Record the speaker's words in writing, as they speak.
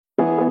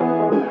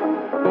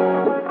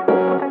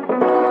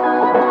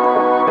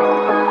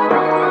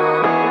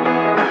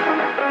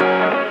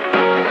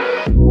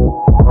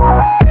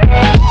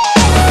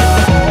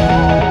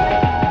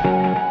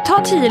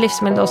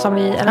livsmedel då som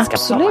vi älskar på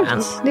sommaren.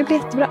 Absolut, det blir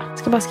jättebra.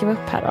 Ska bara skriva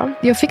upp här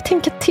då. Jag fick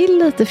tänka till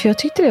lite för jag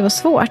tyckte det var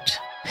svårt.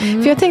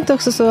 För jag tänkte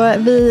också så,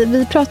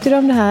 vi pratade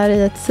om det här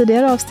i ett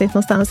tidigare avsnitt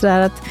någonstans där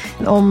att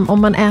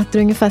om man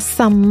äter ungefär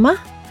samma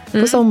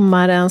på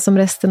sommaren som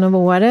resten av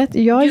året.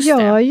 Jag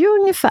gör ju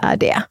ungefär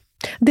det.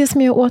 Det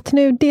som jag åt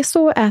nu, det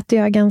så äter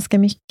jag ganska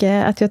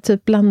mycket. Att jag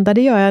typ blandar,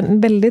 det gör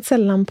jag väldigt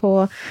sällan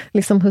på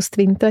liksom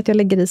höst-vinter. Att jag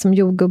lägger i som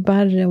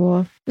jordgubbar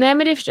och... Nej,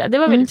 men det förstår jag. Det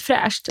var väldigt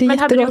fräscht. Men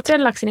hade du gjort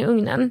den laxen i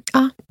ugnen?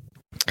 Ja.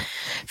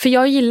 För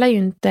jag gillar ju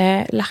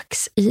inte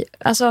lax i...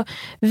 Alltså,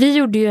 vi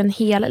gjorde ju en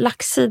hel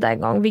laxsida en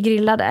gång. Vi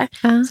grillade.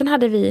 Sen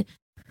hade vi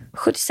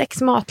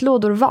 76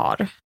 matlådor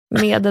var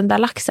med den där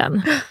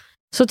laxen.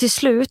 Så till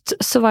slut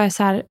så var jag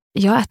så här,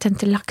 jag äter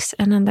inte lax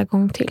en enda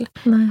gång till.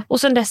 Nej.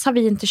 Och sen dess har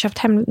vi inte köpt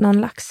hem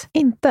någon lax.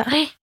 Inte?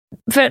 Nej.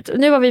 För att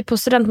nu var vi på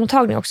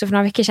studentmottagning också för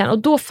några veckor sedan. Och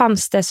då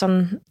fanns det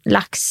sån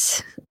lax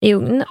i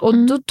ugn. Och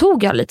då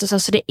tog jag lite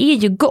så det är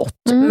ju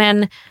gott.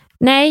 Men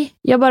nej,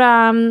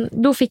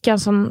 då fick jag en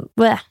sån...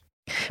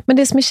 Men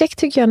det som är käckt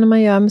tycker jag när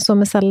man gör så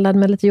med sallad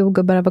med lite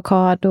jordgubbar,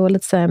 avokado och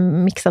lite så här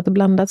mixat och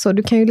blandat så.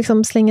 Du kan ju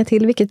liksom slänga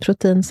till vilket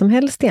protein som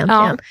helst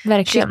egentligen. Ja,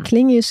 verkligen.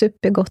 Kyckling är ju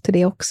supergott till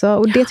det också.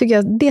 Och det tycker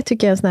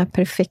jag är en sån här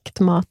perfekt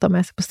mat att ha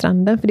med sig på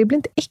stranden. För det blir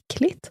inte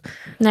äckligt.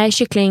 Nej,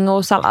 kyckling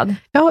och sallad.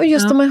 Ja, och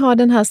just om man har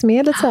den här som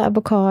är lite så här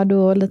avokado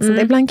och lite så.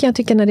 Ibland kan jag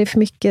tycka när det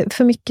är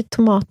för mycket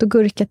tomat och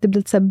gurka att det blir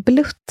lite så här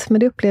blutt. Men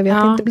det upplever jag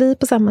att det inte blir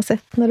på samma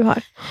sätt när du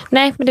har.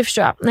 Nej, men det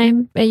förstår jag.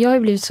 Nej, jag har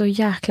ju blivit så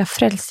jäkla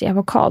frälst i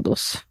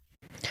avokados.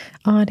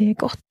 Ja, det är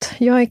gott.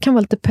 Jag kan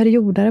vara lite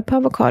periodare på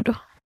avokado.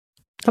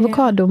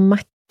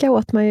 Avokadomacka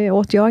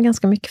åt jag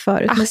ganska mycket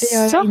förut. Men det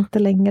gör jag inte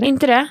längre.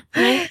 Inte det?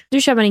 Nej.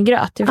 Du kör med din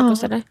gröt i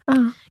frukost, eller?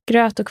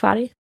 Gröt och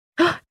kvarg.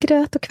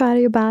 Gröt och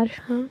kvarg och bär.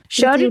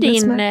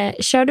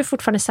 Kör du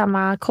fortfarande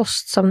samma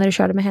kost som när du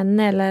körde med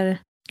henne, eller?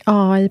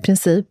 Ja, i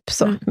princip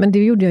så. Men det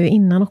gjorde jag ju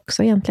innan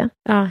också egentligen.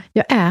 Ja.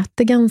 Jag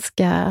äter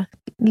ganska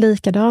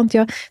likadant.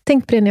 Jag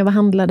tänkte på det när jag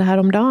handlade här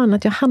om dagen,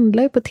 att jag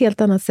handlar ju på ett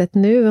helt annat sätt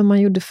nu än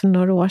man gjorde för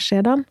några år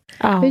sedan.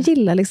 Ja. Jag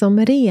gillar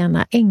liksom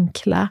rena,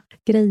 enkla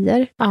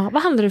grejer. Ja,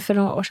 vad handlade du för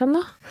några år sedan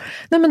då?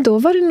 Nej, men då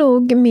var det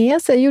nog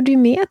med, så jag gjorde ju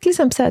med till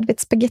exempel så här,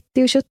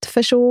 spaghetti och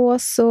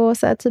köttfärssås och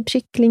så här, typ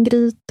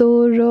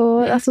kycklinggrytor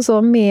och alltså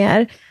så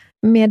mer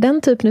med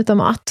den typen av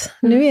mat.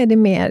 Nu är det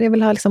mer, jag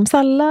vill ha liksom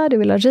sallad, jag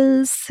vill ha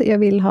ris, jag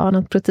vill ha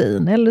något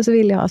protein. Eller så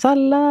vill jag ha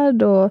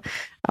sallad och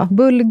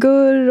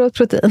bulgur och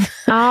protein.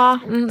 Ja,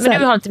 men du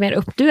vill ha lite mer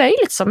upp. Du är ju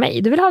lite som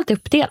mig, du vill ha lite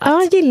uppdelat.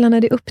 Ja, jag gillar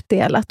när det är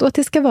uppdelat och att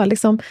det ska vara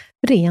liksom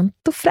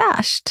rent och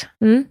fräscht.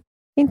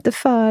 Inte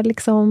för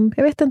liksom,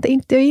 jag vet inte,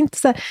 jag är inte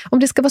så här, om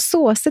det ska vara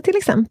såser till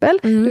exempel,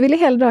 då vill jag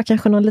hellre ha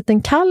kanske någon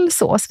liten kall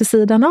sås vid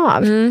sidan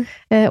av.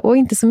 Och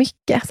inte så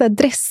mycket. Så här,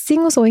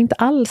 dressing och så, inte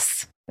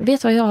alls.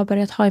 Vet du vad jag har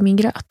börjat ha i min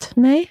gröt?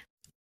 Nej.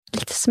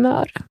 Lite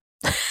smör.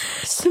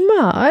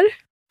 Smör?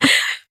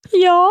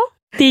 Ja.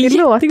 Det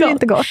låter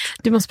inte gott.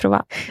 Du måste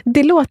prova.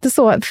 Det låter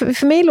så.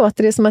 För mig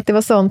låter det som att det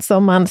var sånt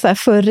som man så här,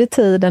 förr i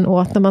tiden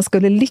åt när man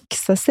skulle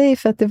lyxa sig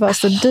för att det var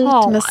så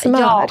dyrt med smör.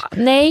 Ja.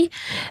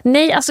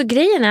 Nej, alltså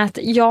grejen är att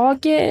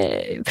jag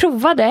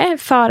provade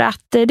för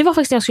att det var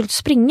faktiskt när jag skulle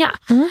springa.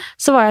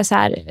 Så var jag så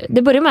här,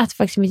 det började med att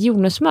faktiskt mitt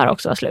jordnötssmör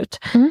också var slut.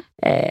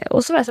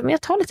 Och så var jag så här, men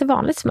jag tar lite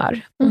vanligt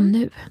smör. Och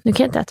nu kan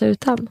jag inte äta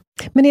utan.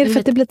 Men är det för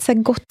att det blir så här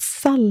gott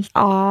salt?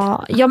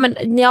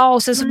 Ja,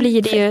 och sen så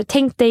blir det ju,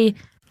 tänk dig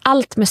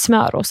allt med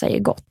smör och säger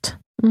gott.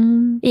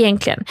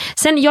 Egentligen.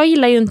 Sen jag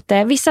gillar ju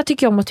inte, vissa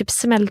tycker om att typ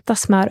smälta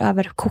smör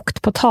över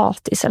kokt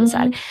potatis eller så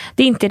här.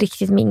 Det är inte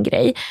riktigt min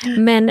grej.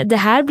 Men det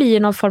här blir ju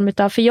någon form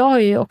av, för jag har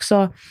ju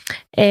också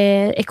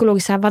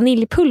ekologiskt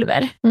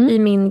vaniljpulver i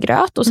min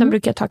gröt och sen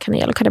brukar jag ta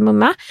kanel och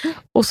kardemumma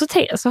och så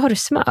har du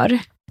smör.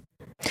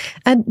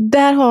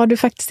 Där har du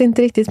faktiskt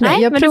inte riktigt med.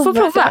 Nej, men du får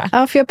prova.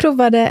 Ja, för jag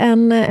provade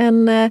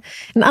en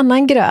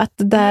annan gröt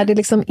där det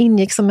liksom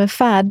ingick som en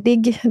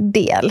färdig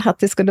del. Att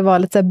det skulle vara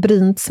lite så här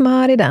brynt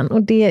smör i den.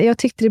 Och jag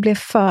tyckte det blev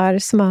för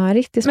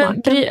smörigt i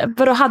smaken. Men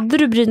vadå, hade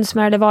du brynt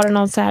smör eller var det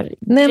någon så här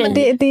Nej,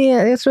 grej?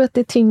 men jag tror att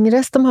det är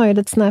tyngres. De har ju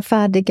lite såna här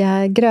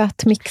färdiga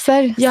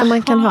grötmixer som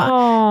man kan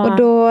ha. Och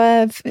då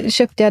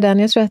köpte jag den.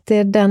 Jag tror att det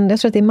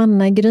är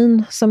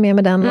mannagryn som är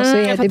med den. Och så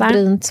är det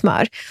brynt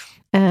smör.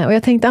 Och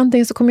jag tänkte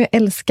antingen så kommer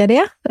jag älska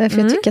det, för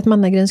jag tycker att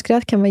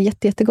mannagrynsgröt kan vara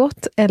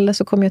jättegott, eller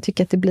så kommer jag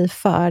tycka att det blir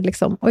för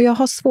liksom, och jag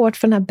har svårt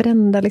för den här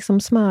brända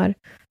liksom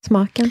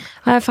smörsmaken.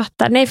 Ja, jag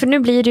fattar. Nej, för nu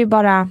blir det ju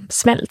bara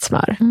smält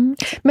smör.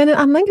 Men en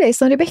annan grej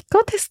som Rebecca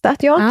har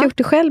testat, jag har inte gjort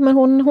det själv, men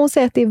hon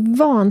säger att det är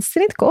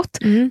vansinnigt gott.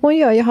 Hon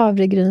gör ju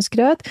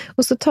havregrynsgröt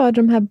och så tar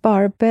de här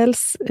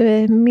Barbells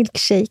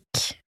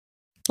milkshake.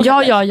 Ja.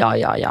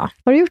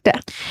 Har du gjort det?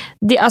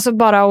 Det är alltså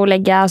bara att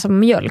lägga som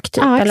mjölk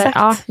typ. Ja, eller?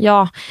 exakt.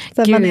 Ja.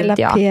 Så vanilla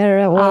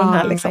pear och den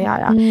här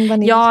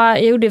liksom.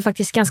 Jag gjorde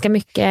faktiskt ganska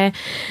mycket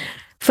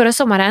förra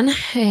sommaren.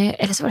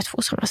 Eller så var det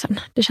 2 somrar sedan.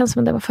 Det känns som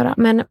att det var förra.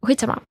 Men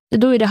skitsamma.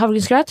 Då är det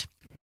havregrynsgröt.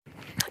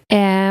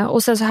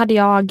 Och sen så hade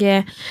jag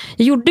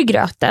gjorde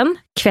gröten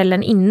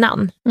kvällen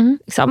innan.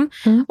 Liksom.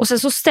 Och sen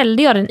så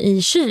ställde jag den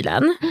i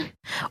kylen.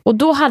 Och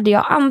då hade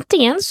jag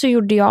antingen så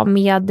gjorde jag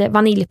med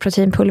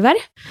vaniljproteinpulver.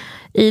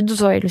 Då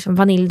tar jag liksom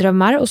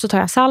vaniljdrömmar och så tar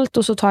jag salt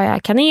och så tar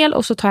jag kanel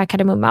och så tar jag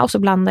kardemumma och så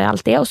blandar jag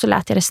allt det och så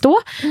lät jag det stå.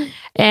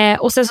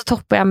 Och sen så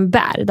toppar jag med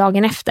bär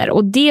dagen efter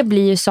och det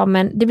blir ju som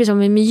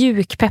en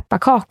mjuk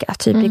pepparkaka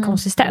typ i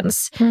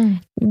konsistens.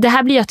 Det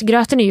här blir ju att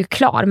gröten är ju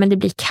klar men det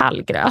blir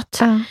kall gröt.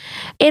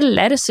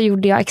 Eller så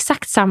gjorde jag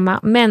exakt samma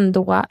men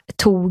då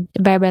tog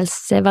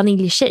Bearbells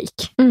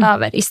vaniljshake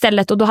över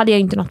istället och då hade jag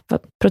inte något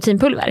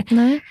proteinpulver.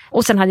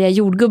 Och sen hade jag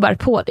jordgubbar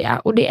på det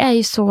och det är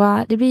ju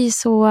så, det blir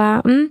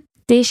så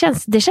det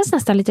känns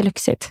nästan lite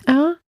lyxigt.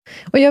 Ja.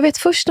 Och jag vet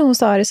först när hon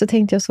sa det så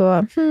tänkte jag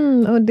så,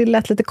 och det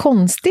lät lite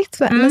konstigt.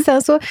 Men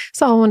sen så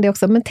sa hon det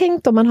också, men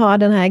tänk om man har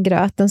den här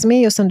gröten som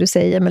är just som du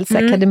säger med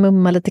lite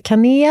kardemumma, lite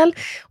kanel.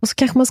 Och så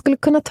kanske man skulle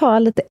kunna ta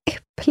lite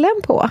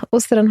äpplen på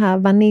och så den här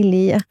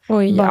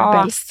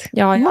vaniljbarbels.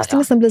 Det måste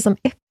nästan bli som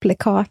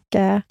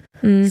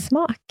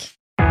äpplekaka-smak.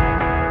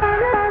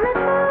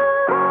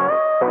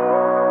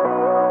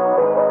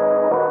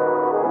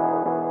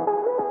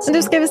 Så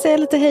nu ska vi säga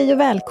lite hej och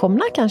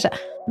välkomna kanske.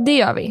 Det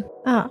gör vi.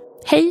 Ja.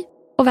 Hej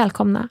och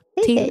välkomna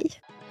till hej.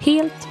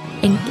 Helt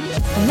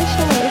enkelt. Nu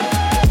kör vi.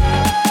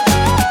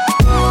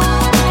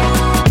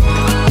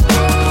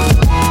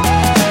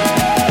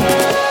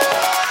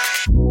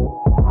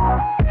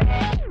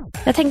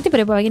 Jag tänkte på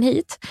det på vägen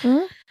hit.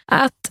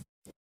 Att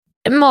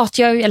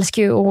jag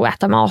älskar ju att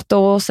äta mat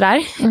och sådär.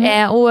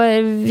 Och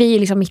vi är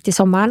liksom mitt i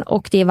sommaren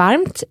och det är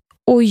varmt.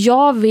 Och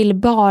jag vill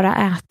bara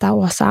äta,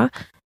 Åsa,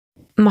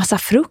 massa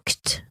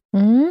frukt,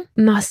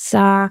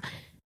 massa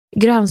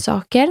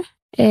grönsaker,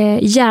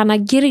 gärna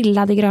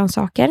grillade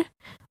grönsaker.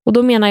 Och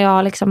då menar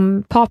jag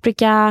liksom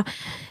paprika,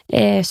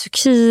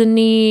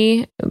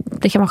 zucchini,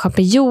 det kan vara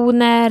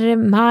champinjoner,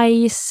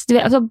 majs,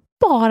 alltså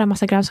bara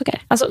massa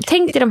grönsaker. Alltså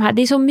tänk dig de här,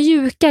 det är så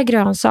mjuka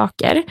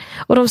grönsaker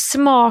och de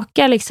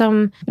smakar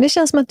liksom... Det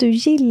känns som att du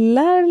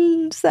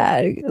gillar så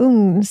här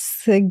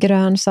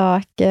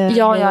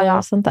ugnsgrönsaker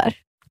och sånt där.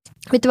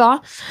 Vet du vad?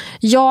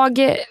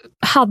 Jag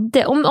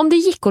hade, om det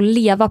gick att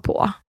leva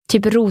på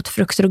typ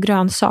rotfrukter och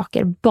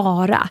grönsaker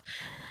bara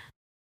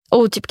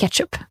och typ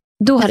ketchup,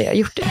 då hade jag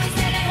gjort det.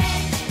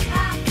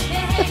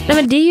 Nej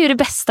men det är ju det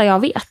bästa jag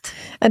vet.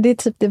 Ja, det är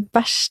typ det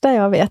värsta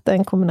jag vet,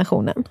 den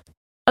kombinationen.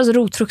 Alltså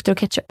rotfrukter och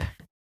ketchup.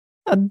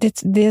 Ja,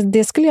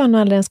 det skulle jag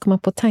nog aldrig ens komma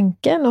på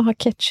tanken att ha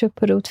ketchup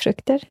på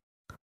rotfrukter.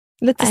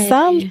 Lite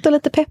salt och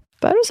lite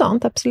peppar och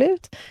sånt,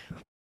 absolut.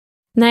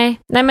 Nej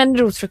men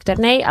rotfrukter.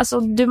 Nej, alltså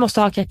du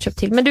måste ha ketchup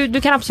till. Men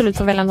du kan absolut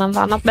få välja något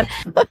annat. Men...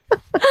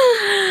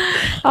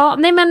 ja,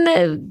 nej men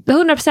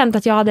 100%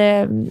 att jag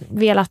hade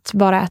velat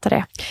bara äta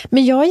det.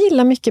 Men jag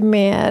gillar mycket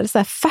mer så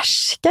här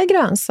färska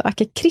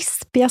grönsaker.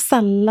 Krispiga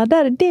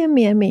sallader, det är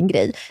mer min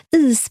grej.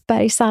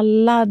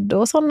 Isbergssallad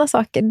och sådana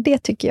saker, det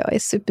tycker jag är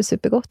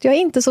super gott. Jag är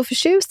inte så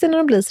förtjust när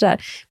de blir så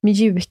där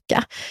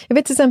mjuka. Jag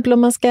vet till exempel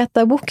om man ska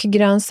äta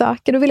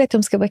wokgrönsaker, då vill jag att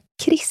de ska vara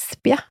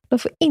krispiga. De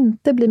får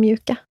inte bli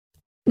mjuka.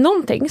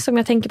 Någonting som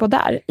jag tänker på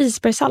där,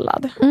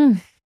 isbergssallad.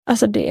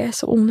 Alltså det är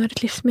så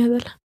onödigt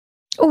livsmedel.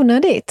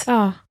 Onödigt?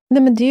 Ja.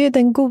 Nej men det är ju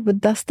den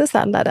godaste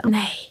salladen.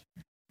 Nej.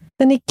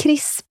 Den är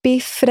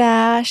krispig,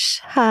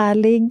 fräsch,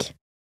 härlig.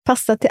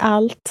 Passar till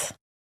allt.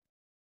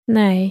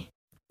 Nej.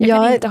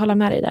 Jag kan inte hålla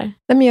med dig där.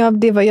 Nej,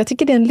 men jag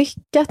tycker det är en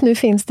lycka att nu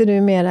finns det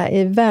numera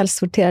i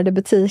välsorterade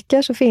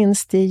butiker så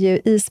finns det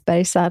ju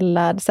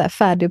isbergssallad så här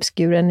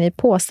färdiguppskuren i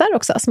påsar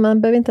också. Så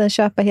man behöver inte ens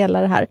köpa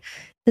hela det här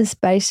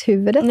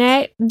isbergshuvudet.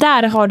 Nej,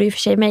 där har du i och för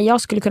sig mig.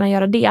 Jag skulle kunna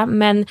göra det,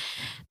 men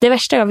det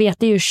värsta jag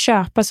vet är ju att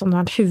köpa som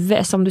ett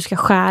huvud som du ska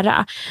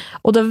skära.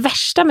 Och det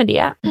värsta med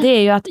det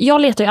är ju att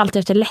jag letar ju alltid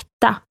efter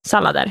lätta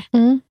sallader.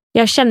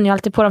 Jag känner ju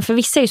alltid på dem, för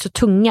vissa är ju så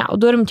tunga och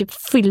då är de typ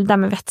fyllda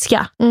med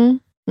vätska.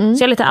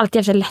 Så jag letar alltid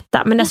efter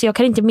lätta. Men alltså jag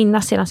kan inte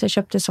minnas senast jag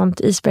köpte sånt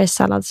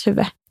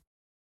isbergssalladshuvud.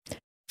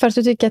 För att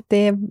du tycker att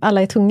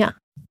alla är tunga?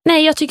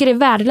 Nej, jag tycker det är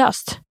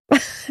värdelöst.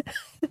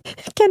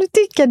 Kan du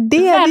tycka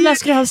det?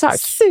 Värdelöst grönsak.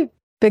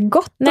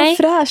 Supergott och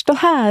fräscht och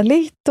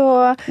härligt.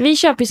 Och... Vi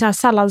köper ju såna här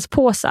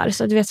salladspåsar,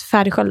 så du vet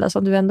färdigskölda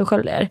som du ändå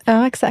sköljer.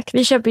 Ja, exakt.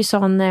 Vi köper ju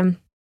sån... Men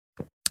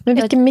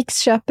vilken mix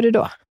köper du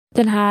då?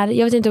 Den här,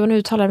 jag vet inte vad man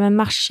uttalar, men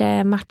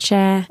matche.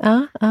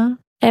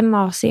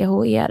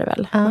 M-A-C-H-E är det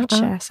väl.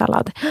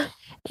 Matche-sallad.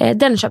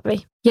 Den köper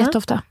vi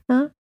jätteofta.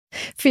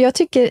 För jag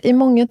tycker i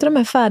många av de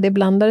här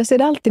färdigblandade så är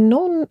det alltid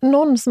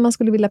någon som man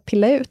skulle vilja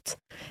pilla ut.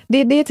 Det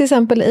är till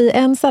exempel i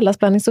en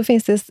salladsblandning så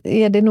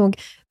är det nog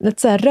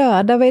lite så här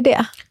röda, vad är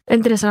det? Är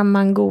inte det sån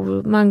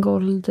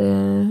mangold?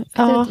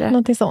 Ja,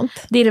 någonting sånt.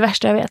 Det är det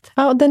värsta jag vet.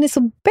 Ja, och den är så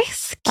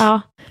besk.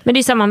 Ja, men det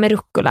är samma med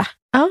rucola.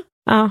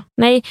 Ja.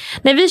 Nej,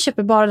 vi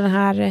köper bara den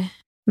här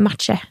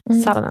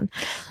matche-salladen.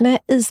 Nej,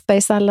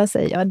 isbergssallad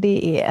säger jag,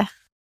 det är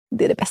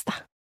det bästa.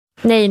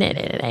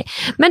 Nej.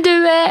 Men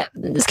du,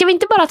 ska vi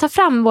inte bara ta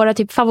fram våra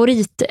typ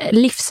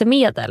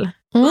favoritlivsmedel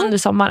under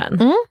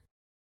sommaren?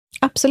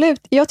 Absolut.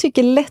 Jag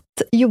tycker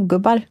lätt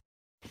jordgubbar.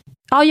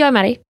 Ja, jag är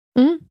med dig.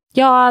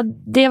 Ja,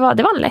 det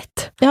var en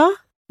lätt. Ja,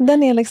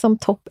 Den är liksom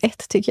topp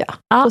 1 tycker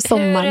jag. På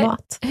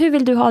sommarmat. Hur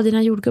vill du ha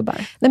dina jordgubbar?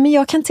 Nej, men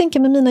jag kan tänka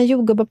mig mina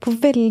jordgubbar på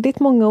väldigt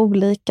många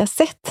olika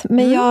sätt.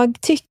 Men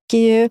jag tycker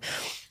ju...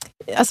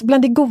 Alltså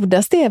bland det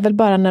godaste är väl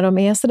bara när de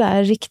är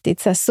sådär riktigt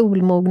så här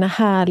solmogna,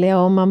 härliga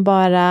och man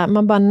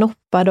bara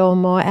noppar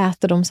dem och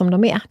äter dem som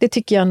de är. Det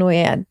tycker jag nog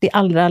är det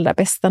allra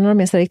bästa när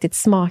de är så riktigt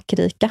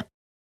smakrika.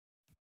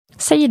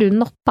 Säger du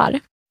noppar?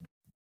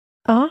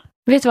 Ja.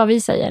 Vet du vad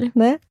vi säger?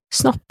 Nej.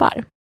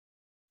 Snoppar.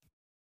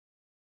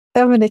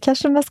 Ja, men det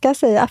kanske man ska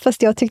säga.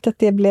 Fast jag tyckte att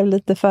det blev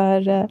lite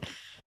för...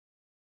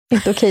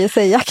 inte okej att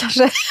säga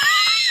kanske.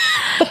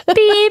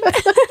 Pip!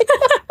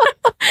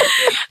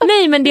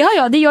 Nej, men det har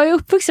jag. Jag är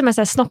uppvuxen med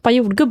så här snoppa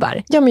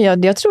jordgubbar. Ja,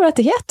 men jag tror att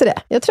det heter det.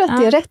 Jag tror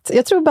att det är rätt.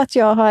 Jag tror bara att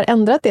jag har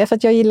ändrat det för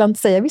att jag gillar inte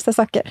att säga vissa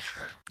saker.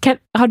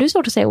 Har du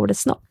svårt att säga ordet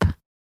snopp?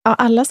 Ja,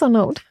 alla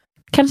sådana ord.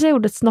 Kan du säga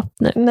ordet snopp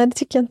nu? Nej, det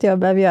tycker jag inte jag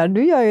behöver göra.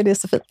 Du gör ju det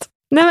så fint.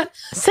 Nej, men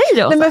säg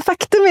det också. Nej, men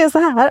faktum är så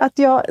här att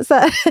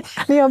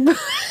när jag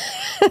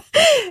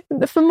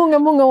för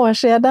många år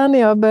sedan när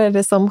jag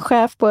började som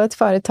chef på ett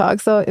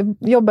företag så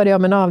jobbade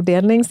jag med en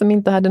avdelning som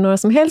inte hade några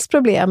som helst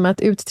problem med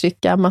att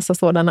uttrycka massa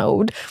sådana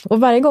ord. Och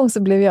varje gång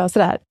så blev jag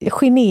sådär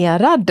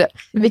generad,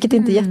 vilket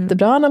inte är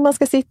jättebra när man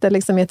ska sitta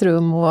liksom i ett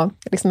rum och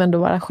liksom ändå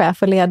vara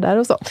chef och ledare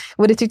och så.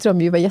 Och det tyckte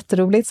de ju var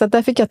jätteroligt, så att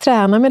där fick jag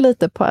träna mig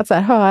lite på att så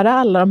här, höra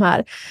alla de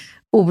här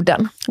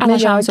orden. Alla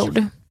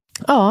könsord.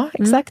 Ja,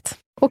 exakt.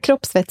 Och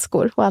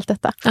kroppsvätskor och allt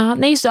detta. Ja,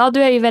 nej, så,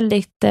 du är ju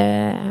väldigt...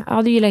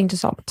 du gillar inte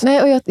sånt.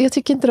 Nej, och jag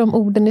tycker inte de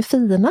orden är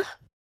fina.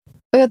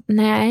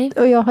 Nej.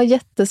 Och jag har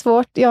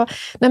jättesvårt. Jag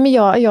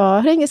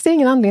ser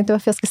ingen anledning till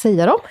varför jag ska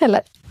säga dem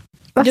heller.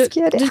 Du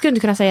skulle inte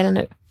kunna säga det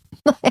nu.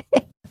 Nej.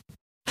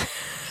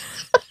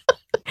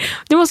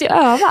 Du måste ju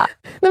öva.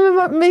 Nej,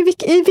 men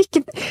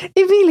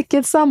i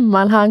vilket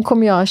sammanhang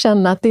kommer jag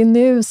känna att det är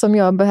nu som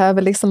jag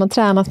behöver liksom ha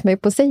tränat mig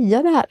på att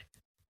säga det här?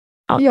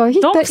 Ja, jag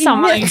hittar de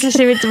sammanhang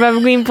kanske vi inte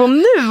behöver gå in på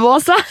nu,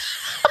 Åsa.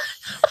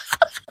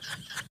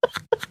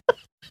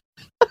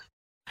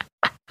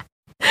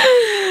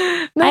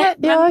 Nej,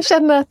 jag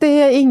känner att det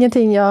är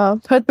ingenting jag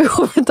har ett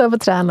behov av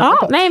att träna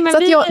på. Nej, men så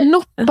att jag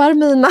noppar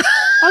mina...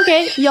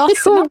 Okej, jag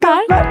snoppar.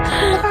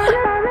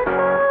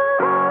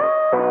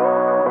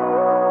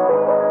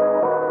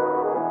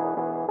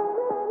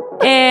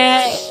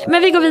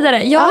 Men vi går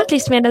vidare. Jag har ett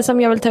livsmedel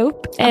som jag vill ta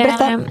upp.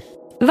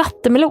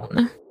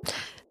 Vattenmelon.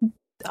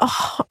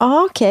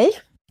 Okej.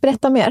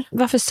 Berätta mer.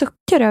 Varför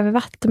suckar du över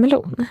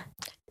vattenmelon?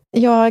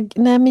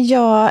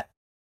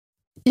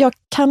 Jag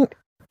kan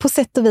på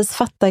sätt och vis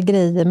fatta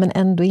grejer men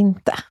ändå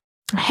inte.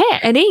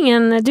 Är det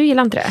ingen... Du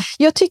gillar inte det?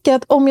 Jag tycker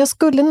att om jag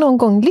skulle någon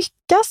gång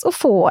lyckas att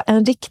få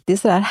en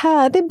riktigt sådär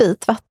härlig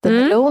bit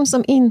vattenmelon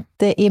som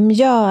inte är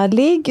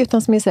mjölig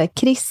utan som är sådär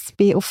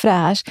krispig och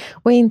fräsch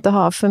och inte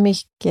har för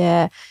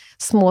mycket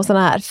små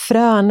sådana här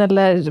frön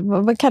eller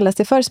vad kallas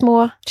det för?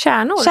 Små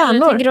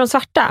kärnor. Tänker du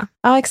svarta?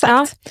 Ja, exakt.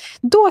 Ja.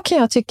 Då kan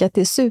jag tycka att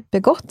det är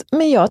supergott.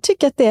 Men jag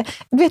tycker att det...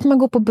 Du vet, man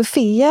går på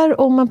bufféer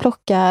och man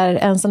plockar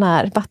en sån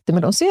här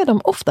vattenmelon så är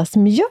de oftast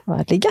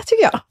mjöliga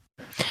tycker jag.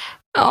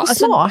 Ja, det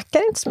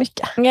smakar inte så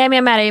mycket. Nej, men jag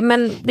är med dig.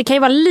 Men det kan ju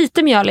vara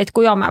lite mjöligt,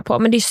 går jag med på.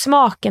 Men det är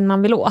smaken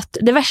man vill åt.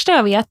 Det värsta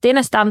jag vet, det är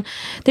nästan...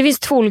 Det finns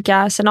 2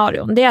 olika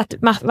scenarion. Det är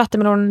att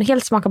vattenmelonen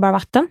helt smakar bara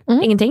vatten.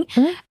 Ingenting.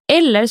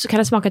 Eller så kan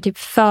det smaka typ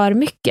för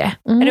mycket.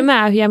 Är du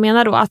med hur jag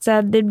menar då? Att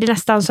det blir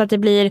nästan så att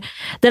den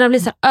har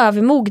blivit så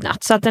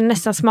övermognat. Så att den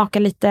nästan smakar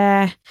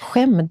lite...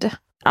 Skämd.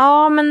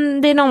 Ja,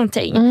 men det är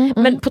någonting.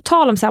 Men på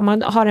tal om så här,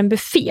 man har en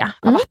buffé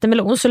av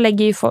vattenmelon så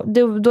lägger ju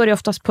då är det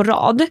oftast på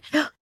rad.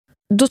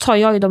 Då tar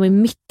jag ju dem i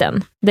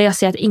mitten där jag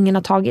ser att ingen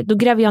har tagit. Då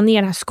gräver jag ner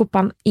den här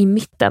skopan i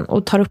mitten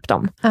och tar upp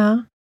dem.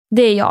 Ja.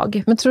 Det är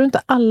jag. Men tror du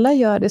inte alla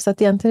gör det så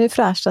att egentligen är det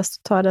fräschast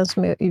att ta den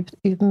som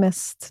är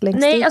mest längst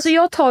ut? Nej, alltså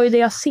jag tar ju det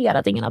jag ser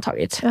att ingen har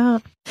tagit. Ja.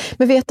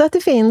 Men vet du att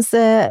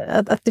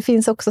det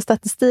finns också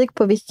statistik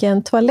på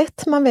vilken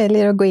toalett man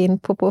väljer att gå in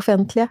på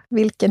offentliga?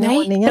 Vilken Nej,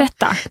 ordningen?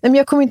 berätta. Nej, men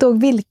jag kommer inte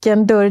ihåg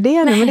vilken dörr det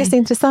är nu, men det är så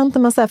intressant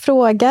när man så här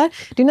frågar.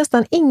 Det är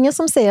nästan ingen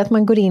som säger att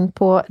man går in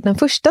på den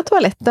första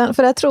toaletten,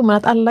 för där tror man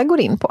att alla går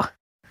in på.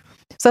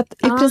 Så att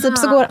i princip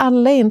så går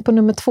alla in på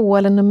nummer 2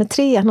 eller nummer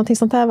 3, någonting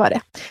sånt här var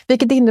det.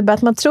 Vilket innebär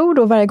att man tror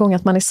då varje gång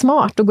att man är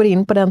smart och går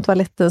in på den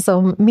toaletten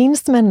som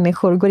minst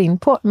människor går in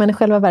på. Men i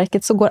själva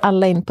verket så går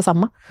alla in på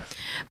samma.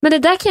 Men det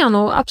där kan jag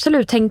nog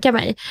absolut tänka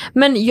mig.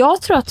 Men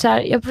jag tror att så här,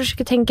 jag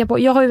försöker tänka på,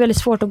 jag har ju väldigt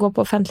svårt att gå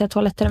på offentliga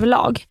toaletter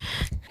överlag.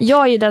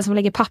 Jag är ju den som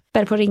lägger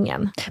papper på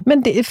ringen.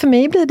 Men för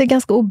mig blir det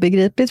ganska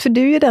obegripligt, för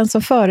du är ju den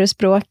som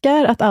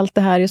förespråkar att allt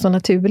det här är så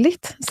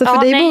naturligt. Så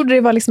för dig borde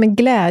det vara liksom en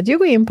glädje att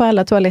gå in på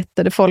alla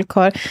toaletter där folk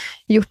har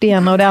gjort det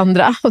ena och det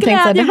andra och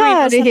tänkt att det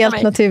här är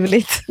helt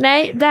naturligt.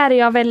 Nej, där är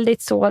jag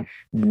väldigt så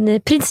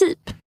princip.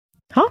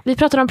 Ha? Vi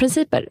pratar om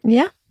principer.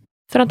 Ja.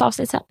 För ett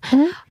avsnitt sen.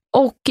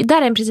 Och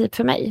där är en princip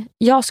för mig.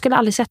 Jag skulle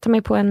aldrig sätta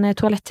mig på en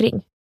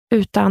toalettring.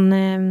 Utan,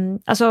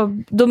 alltså,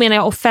 då menar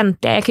jag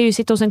offentliga. Jag kan ju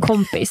sitta hos en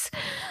kompis.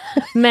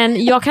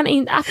 Men jag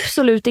kan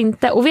absolut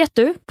inte. Och vet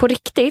du, på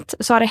riktigt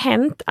så har det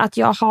hänt att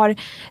jag har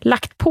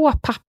lagt på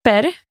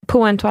papper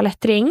på en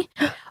toalettring.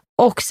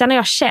 Och sen har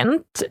jag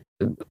känt,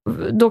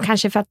 då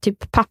kanske för att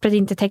typ pappret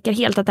inte täcker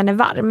helt att den är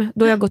varm,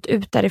 då har jag gått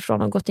ut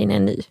därifrån och gått in i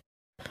en ny.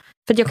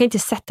 För att jag kan inte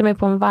sätta mig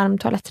på en varm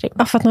toalettring.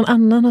 Ja, för att någon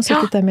annan har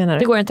suttit där, menar du?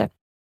 Det går inte.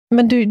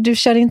 Men du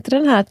kör inte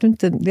den här att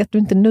du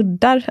inte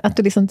nuddar? Att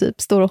du liksom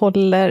typ står och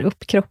håller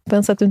upp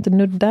kroppen så att du inte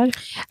nuddar?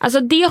 Alltså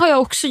det har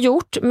jag också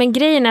gjort, men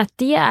grejen är att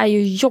det är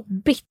ju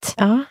jobbigt.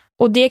 Ja.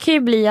 Och det kan ju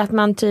bli att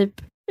man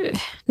typ...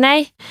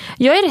 Nej,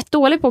 jag är rätt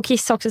dålig på att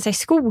kissa också i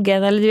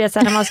skogen. Eller du vet, så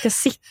här, när man ska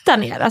sitta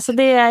ner. Alltså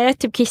jag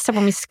typ kissar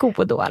på min sko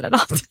då eller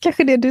något.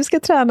 Kanske det du ska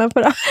träna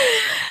på då?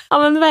 Ja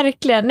men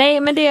verkligen. Nej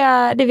men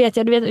det vet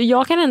jag. Du vet,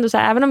 jag kan ändå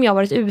säga, även om jag har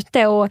varit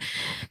ute och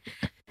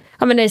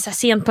men det är så här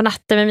sent på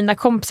natten med mina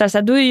kompisar, så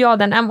här, då är jag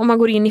den, om man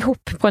går in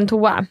ihop på en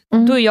toa,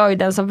 då är jag ju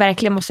den som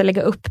verkligen måste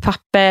lägga upp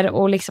papper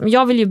och liksom,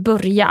 jag vill ju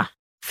börja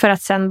för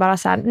att sen bara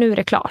så här, nu är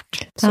det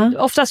klart. Så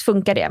oftast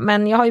funkar det,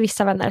 men jag har ju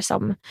vissa vänner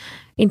som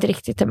inte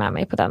riktigt är med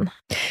mig på den.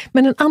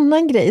 Men en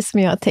annan grej som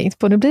jag har tänkt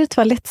på, nu blir det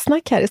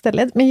toalettsnack här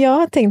istället, men jag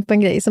har tänkt på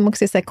en grej som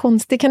också är så här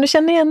konstig. Kan du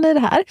känna igen i det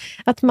här?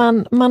 Att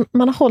man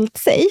har hållit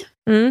sig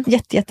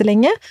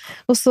jättelänge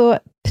och så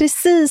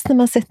precis när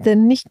man sätter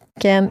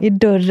nyckeln i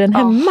dörren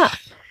hemma,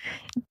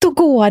 då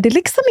går det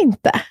liksom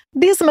inte.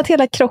 Det är som att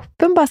hela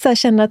kroppen bara så här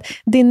känner att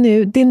det är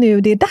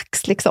nu det är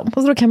dags liksom.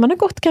 Och så då kan man ha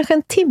gått kanske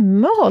en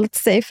timme och hållit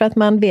sig för att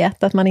man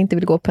vet att man inte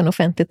vill gå på en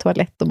offentlig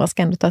toalett och man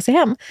ska ändå ta sig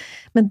hem.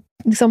 Men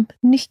liksom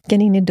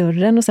nyckeln in i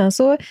dörren och sen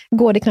så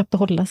går det knappt att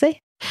hålla sig.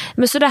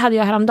 Men så där hade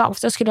jag häromdagen,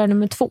 för jag skulle göra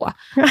nummer 2.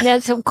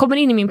 När jag kommer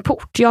in i min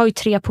port, jag har ju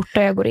 3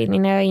 portar jag går in i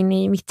när jag är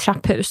inne i mitt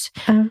trapphus.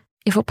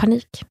 Jag får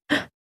panik.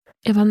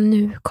 Jag bara,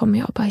 nu kommer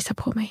jag att bajsa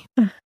på mig.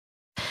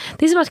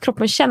 Det är som att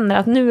kroppen känner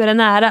att nu är det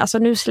nära, alltså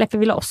nu släpper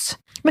vi loss.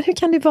 Men hur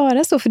kan det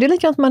vara så? För det är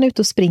likadant att man är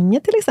ute och springer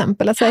till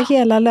exempel. Alltså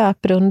hela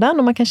löprundan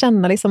och man kan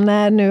känna liksom,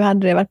 när nu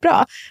hade det varit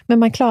bra. Men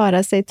man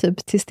klarar sig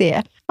typ tills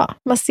det,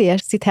 man ser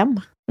sitt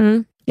hem.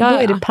 Då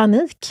är det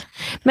panik.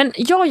 Men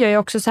jag gör ju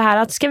också så här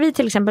att ska vi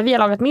till exempel, vi har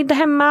lagat middag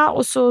hemma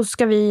och så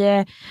ska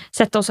vi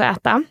sätta oss och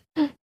äta.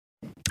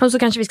 Och så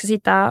kanske vi ska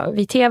sitta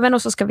vid tvn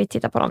och så ska vi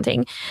titta på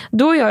någonting.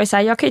 Då gör jag så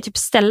här, jag kan ju typ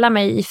ställa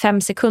mig i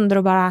 5 sekunder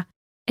och bara,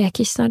 är jag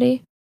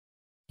kissnödig?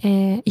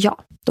 Ja,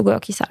 då går jag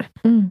och kissar.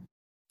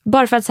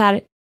 Bara för att så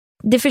här,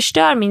 det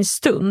förstör min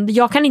stund.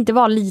 Jag kan inte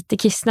vara lite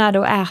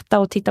kissnödig och äta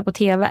och titta på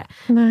tv.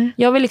 Nej.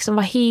 Jag vill liksom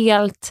vara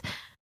helt,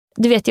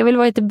 du vet, jag vill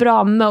vara i ett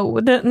bra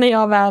mode när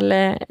jag väl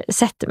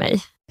sätter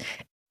mig.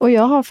 Och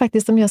jag har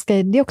faktiskt,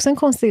 det är också en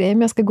konstig grej,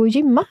 om jag ska gå och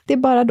gymma, det är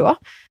bara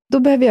då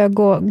behöver jag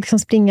gå liksom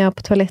springa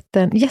på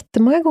toaletten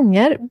jättemånga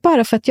gånger,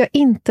 bara för att jag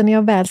inte när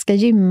jag väl ska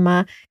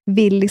gymma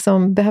vill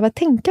liksom behöva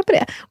tänka på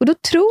det. Och då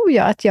tror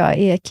jag att jag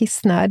är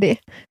kissnödig,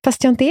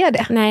 fast jag inte är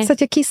det. Nej. Så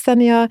att jag kissar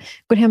när jag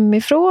går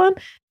hemifrån,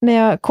 när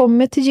jag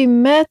kommer till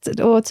gymmet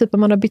och typ om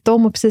man har bytt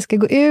om och precis ska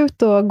gå ut,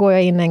 då går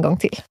jag in en gång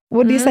till.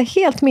 Och det är så här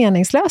helt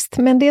meningslöst,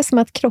 men det är som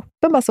att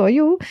kroppen bara så,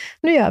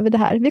 nu gör vi det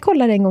här, vi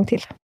kollar en gång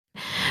till.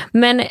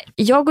 Men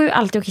jag går ju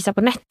alltid och kissar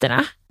på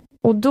nätterna.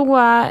 Och då,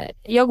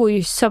 jag går ju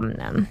i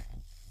sömnen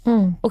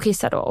och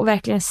kissar då. Och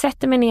verkligen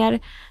sätter mig ner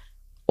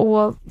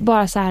och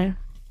bara så här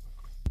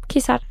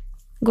kissar.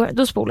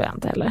 Då spolar jag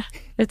inte heller.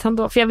 Utan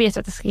då, för jag vet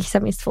att jag ska kissa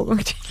minst 2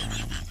 gånger till.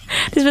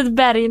 Det är som ett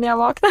berg när jag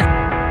vaknar.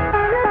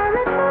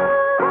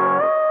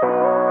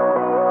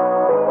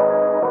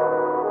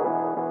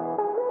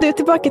 Du är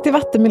tillbaka till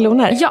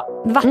vattenmeloner.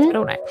 Ja,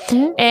 vattenmeloner.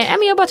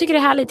 Men jag bara tycker det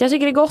är härligt. Jag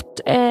tycker det är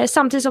gott.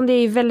 Samtidigt som det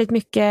är väldigt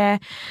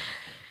mycket...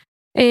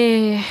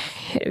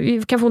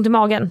 vi kan få ont i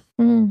magen.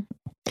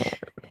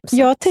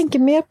 Jag tänker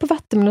mer på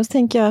vattenmelon, så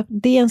tänker jag att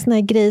det är en sån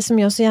här grej som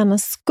jag så gärna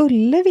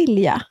skulle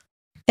vilja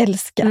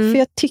älska. För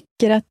jag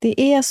tycker att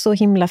det är så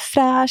himla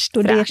fräscht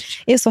och det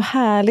är så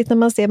härligt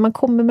när man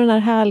kommer med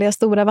den här härliga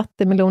stora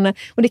vattenmeloner.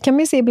 Och det kan man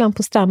ju se ibland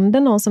på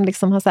stranden, någon som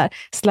liksom har så här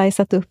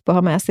sliceat upp och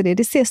har med sig det.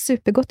 Det ser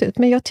supergott ut,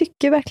 men jag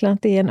tycker verkligen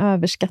att det är en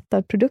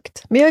överskattad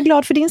produkt. Men jag är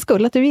glad för din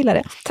skull att du gillar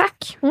det.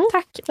 Tack,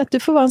 tack. Att du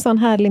får vara en sån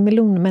härlig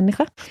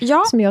melonmänniska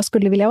som jag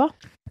skulle vilja vara.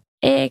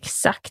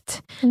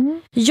 Exakt.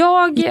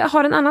 Jag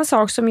har en annan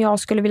sak som jag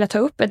skulle vilja ta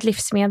upp, ett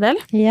livsmedel.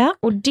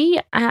 Och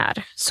det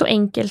är så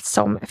enkelt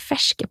som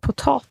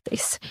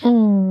färskpotatis.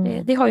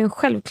 Det har ju en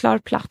självklar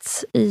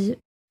plats i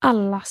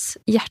allas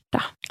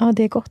hjärta. Ja,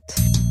 det är gott.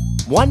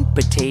 1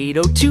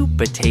 potato, 2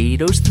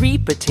 potatoes, 3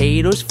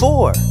 potatoes,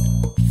 4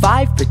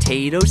 5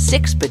 potatoes,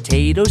 6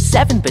 potatoes,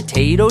 7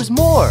 potatoes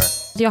more.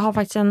 Jag har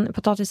faktiskt en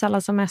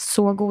potatissallad som är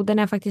så god. Den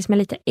är faktiskt med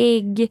lite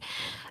ägg.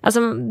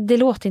 Alltså det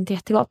låter inte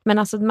jättegott, men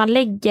alltså man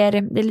lägger,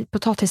 det är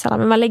potatissallad,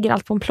 men man lägger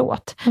allt på en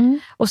plåt.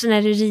 Och sen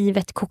är det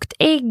rivet kokt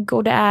ägg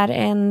och det är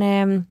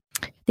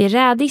det är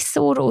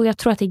rädisor och jag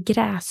tror att det är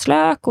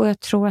gräslök och jag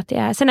tror att det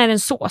är, sen är det en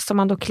sås som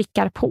man då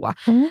klickar på.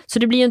 Så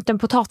det blir ju inte en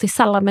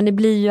potatissallad, men det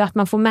blir ju att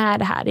man får med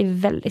det här. Det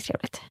är väldigt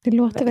trevligt. Det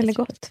låter väldigt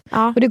gott.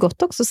 Ja. Och det är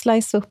gott också att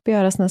slice upp och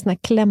göra såna här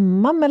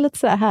klämma med lite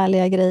så här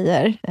härliga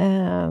grejer.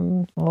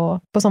 Och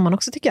på sommaren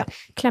också tycker jag.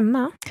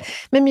 Klämma?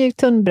 Med mjukt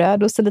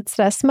tunnbröd och så lite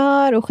sådär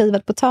smör och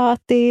skivad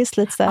potatis,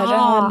 lite sådär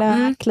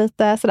rödlök,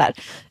 lite sådär.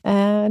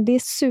 Det är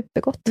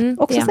supergott.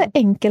 Också så här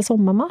enkel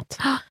sommarmat.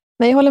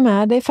 Nej, jag håller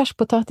med dig.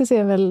 Färskpotatis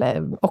är väl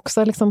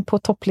också liksom på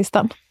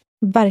topplistan.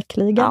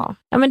 Verkligen. Ja,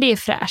 men det är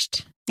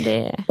fräscht.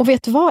 Och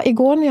vet du vad?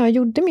 Igår när jag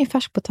gjorde min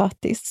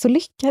färskpotatis så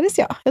lyckades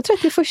jag. Jag tror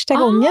att det är första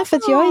gången, för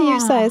att jag är ju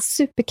så här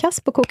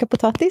superkass på att koka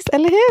potatis,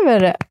 eller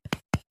hur?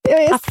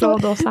 Jag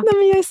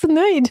är så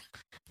nöjd.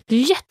 Det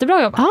är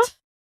jättebra jobbat. Ja.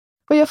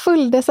 Och jag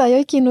följde så här, jag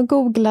gick in och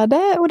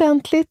googlade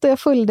ordentligt och jag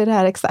följde det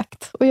här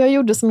exakt. Och jag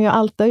gjorde som jag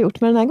alltid har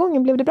gjort, men den här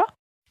gången blev det bra.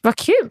 Vad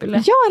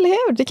kul! Ja, eller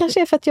hur? Det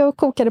kanske är för att jag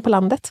kokade på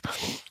landet.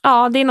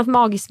 Ja, det är något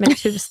magiskt med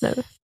ett hus nu.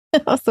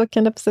 Ja, så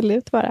kan det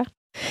absolut vara.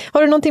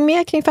 Har du någonting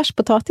mer kring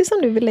färskpotatis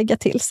som du vill lägga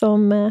till?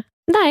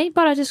 Nej,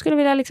 bara att jag skulle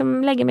vilja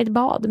liksom lägga mig i ett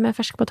bad med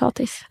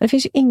färskpotatis. Det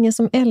finns ju ingen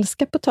som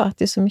älskar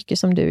potatis så mycket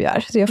som du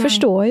gör. Så jag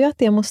förstår ju att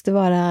det måste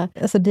vara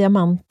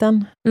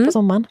diamanten på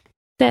sommaren.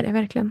 Det är det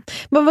verkligen.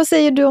 Men vad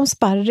säger du om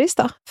sparris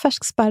då?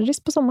 Färsk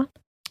sparris på sommaren?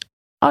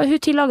 Ja, hur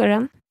tillagar du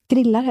den?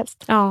 Grillar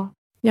helst. Ja,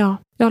 jag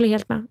håller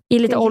helt med. I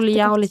lite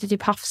olja och lite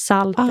typ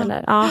havssalt.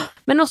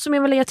 Men något som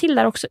jag vill lägga till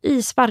där också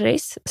i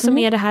sparris, som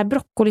är det här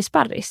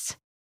broccolisparris.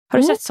 Har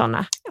du sett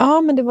sådana?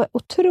 Ja, men det var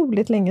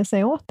otroligt länge sedan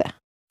jag åt det.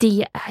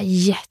 Det är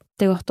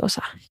jättegott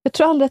också. Jag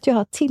tror aldrig att jag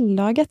har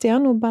tillagat det. Jag har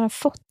nog bara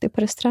fått det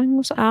på restaurang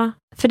och så. Ja,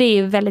 för det är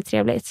ju väldigt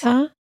trevligt.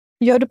 Ja.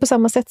 Gör du på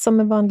samma sätt som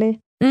en vanlig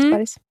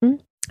sparris?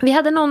 Vi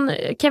hade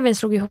Kevin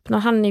slog ihop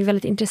han är ju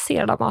väldigt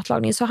intresserad av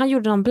matlagning, så han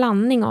gjorde någon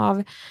blandning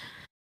av,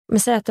 men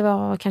säg att det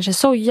var kanske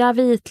soja,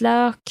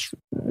 vitlök,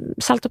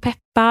 salt och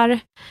peppar,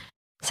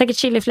 säkert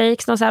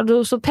chiliflakes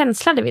och så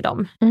penslade vi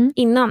dem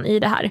innan i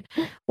det här.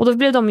 Och då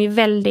blev de ju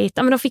väldigt,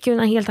 men de fick ju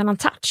en helt annan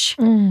touch.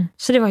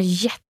 Så det var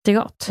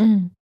jättegott.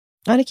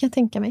 Ja, det kan jag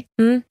tänka mig.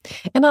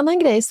 En annan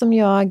grej som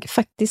jag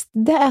faktiskt,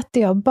 det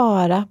äter jag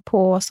bara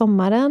på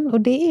sommaren,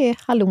 och det är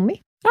halloumi.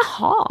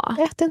 Jaha.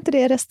 Jag äter inte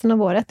det resten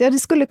av året. Ja, det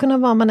skulle kunna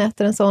vara man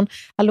äter en sån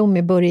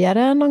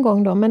halloumi-burgare någon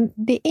gång då, men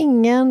det är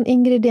ingen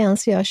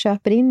ingrediens jag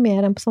köper in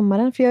mer än på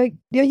sommaren, för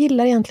jag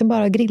gillar egentligen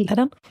bara att grilla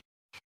den.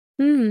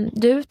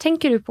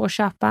 Tänker du på att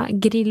köpa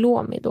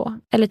grillomi då?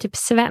 Eller typ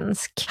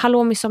svensk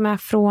halloumi som är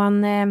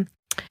från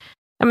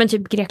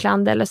typ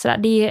Grekland eller sådär.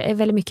 Det är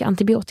väldigt mycket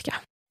antibiotika.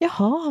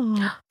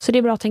 Jaha. Så det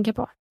är bra att tänka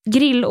på.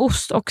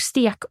 Grillost och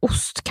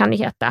stekost kan det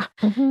heta.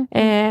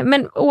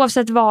 Men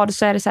oavsett vad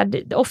så är det så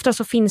här, ofta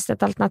så finns det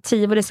ett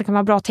alternativ, och det som kan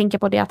vara bra att tänka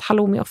på det är att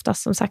halloumi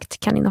oftast som sagt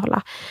kan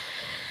innehålla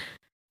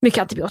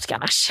mycket antibiotika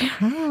annars.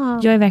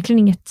 Jag är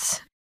verkligen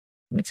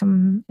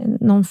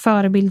någon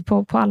förebild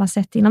på alla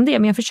sätt inom det,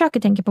 men jag försöker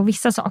tänka på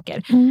vissa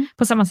saker.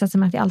 På samma sätt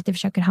som att jag alltid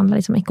försöker handla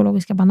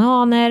ekologiska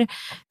bananer,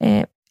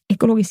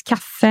 ekologiskt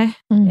kaffe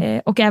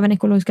och även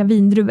ekologiska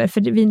vindruvor,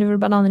 för vindruvor och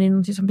bananer är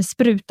något som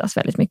besprutas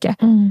väldigt mycket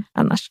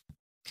annars.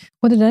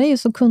 Och det där är ju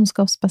så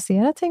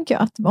kunskapsbaserat, tänker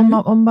jag. Att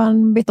om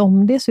man vet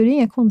om det så är det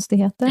inga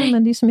konstigheter.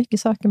 Men det är så mycket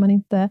saker man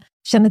inte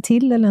känner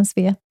till eller ens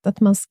vet att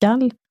man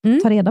ska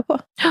ta reda på.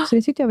 Så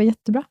det tyckte jag var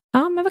jättebra.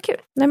 Ja, men vad kul.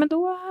 Nej, men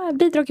då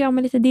bidrog jag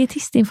med lite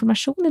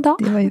dietistinformation idag.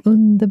 Det var ju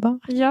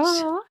underbart. Ja.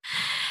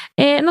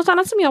 Något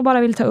annat som jag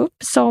bara vill ta upp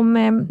som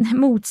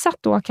motsatt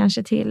då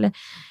kanske till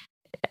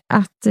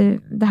att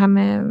det här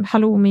med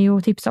halloumi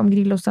och tips om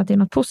grillost, att det är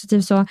något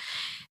positivt, så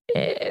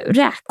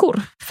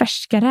räkor,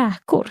 färska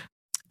räkor.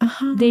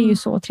 Aha. Det är ju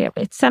så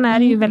trevligt. Sen är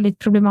det ju väldigt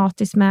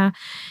problematiskt med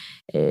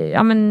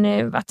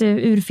att det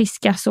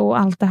urfiskas och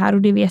allt det här,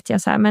 och det vet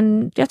jag så här,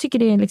 men jag tycker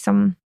det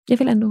är jag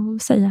vill ändå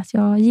säga att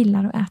jag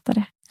gillar att äta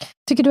det.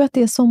 Tycker du att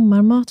det är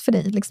sommarmat för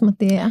dig? Att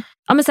det är...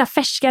 Ja, men så här,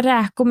 färska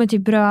räkor med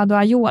typ bröd och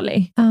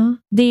aioli.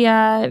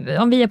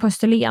 Om vi är på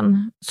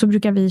Österlen så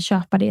brukar vi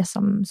köpa det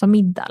som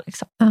middag.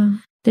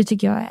 Det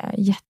tycker jag är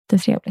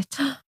jättetrevligt.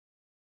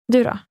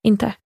 Du då?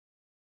 Inte?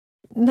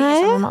 Nej. Det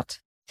är sommarmat.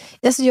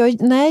 Alltså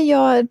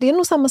det är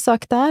nog samma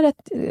sak där,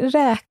 att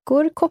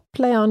räkor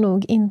kopplar jag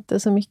nog inte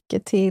så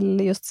mycket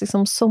till just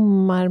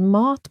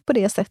sommarmat på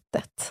det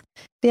sättet.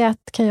 Det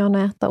kan jag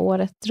nog äta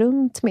året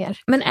runt mer.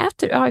 Men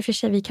äter du? Ja, i och för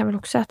sig, vi kan väl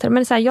också äta det.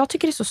 Men så här, jag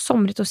tycker det är så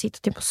somrigt att sitta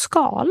typ och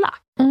skala.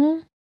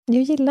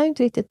 Jag gillar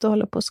inte riktigt att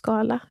hålla på och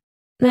skala.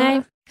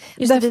 Nej,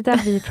 just det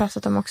där vi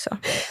pratat om också.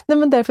 Nej,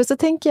 men därför så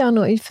tänker jag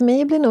nog, för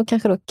mig blir nog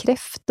kanske då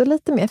kräftor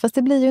lite mer, fast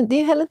det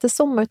är heller inte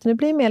sommar, utan det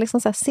blir mer så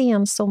här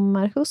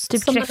sensommarhöst.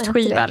 Typ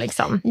kräftskiva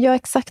Ja,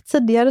 exakt.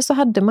 Tidigare så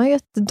hade man ju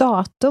ett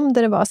datum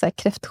där det var så här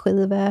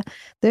kräftskiva.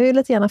 Det har ju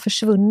lite gärna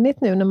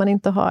försvunnit nu när man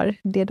inte har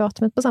det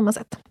datumet på samma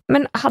sätt.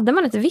 Men hade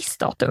man ett visst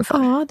datum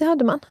för? Ja, det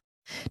hade man.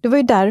 Det var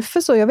ju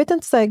därför så. Jag vet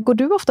inte, går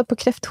du ofta på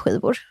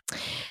kräftskivor?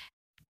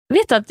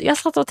 Vet att jag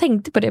satt och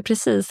tänkte på det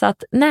precis,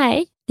 att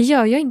nej, det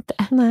gör jag inte.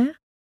 Nej.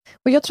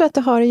 Och jag tror att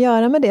det har att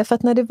göra med det, för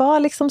att när det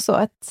var så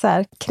ett så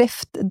här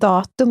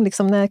kräftdatum,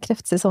 när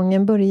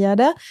kräftsäsongen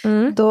började,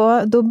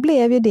 då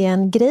blev ju det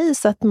en grej,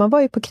 så att man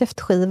var ju på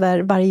kräftskivor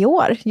varje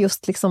år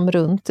just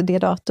runt det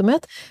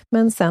datumet.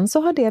 Men sen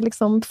så har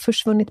det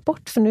försvunnit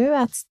bort, för nu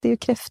äts det ju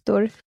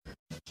kräftor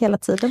hela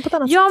tiden på ett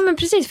annat sätt. Ja, men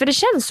precis, för det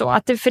känns så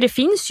att för det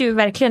finns ju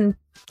verkligen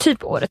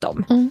typ året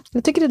om.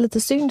 Jag tycker det är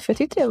lite synd, för jag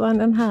tyckte det var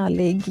en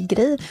härlig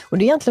grej. Och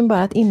det är egentligen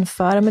bara att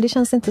införa, men det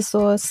känns inte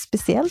så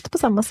speciellt på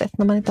samma sätt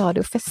när man inte har det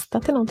att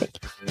festa till någonting.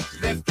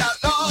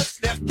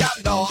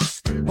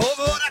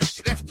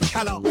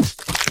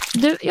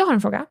 Du, jag har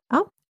en fråga.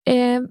 Ja.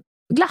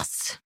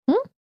 Glass.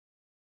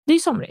 Det är ju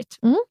somrigt.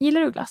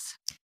 Gillar du glass?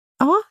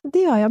 Ja, det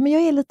gör jag. Men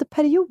jag är lite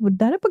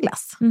periodare på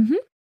glass.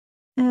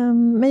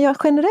 Men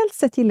generellt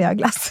sett gillar jag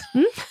glass.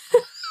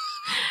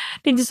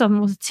 Det är inte så att man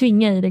måste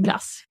tvinga i det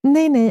glass.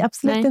 Nej,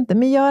 absolut inte.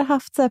 Men jag har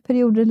haft så här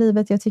perioder i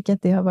livet, jag tycker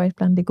att det har varit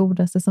bland det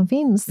godaste som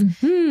finns.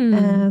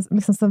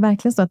 Liksom så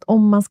verkligen så att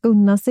om man ska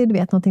unna sig, du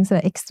vet, någonting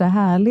sådär extra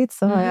härligt,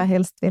 så har jag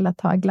helst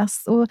velat ha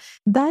glass. Och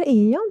där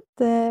är jag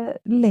inte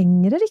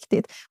längre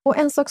riktigt. Och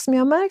en sak som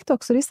jag har märkt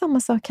också, det är samma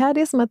sak här,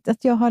 det är som att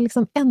jag har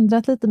liksom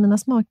ändrat lite mina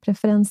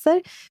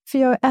smakpreferenser. För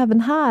jag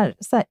även här,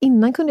 så här,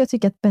 innan kunde jag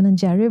tycka att Ben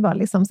 & Jerry var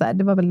liksom så här,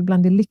 det var väl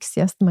bland det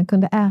lyxigaste man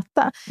kunde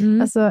äta.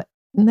 Alltså,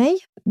 nej,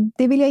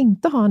 det vill jag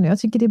inte ha nu. Jag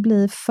tycker det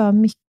blir för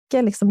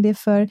mycket, liksom, det är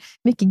för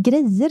mycket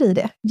grejer i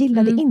det.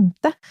 Gillar det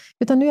inte.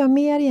 Utan nu är jag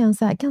mer igen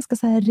så här, ganska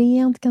så här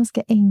rent,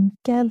 ganska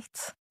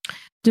enkelt.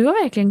 Du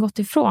har verkligen gått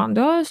ifrån.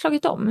 Du har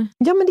slagit om.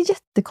 Ja, men det är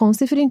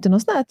jättekonstigt, för det är inte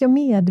något sånt att jag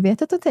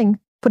medvetet har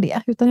tänkt på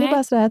det. Utan det är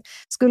bara så att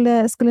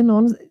skulle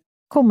någon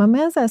komma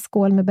med en så här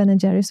skål med Ben &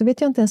 Jerry, så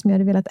vet jag inte ens om jag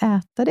hade velat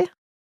äta det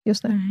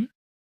just nu.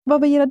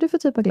 Vad gillar du för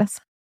typ av glass?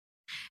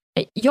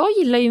 Jag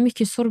gillar ju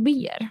mycket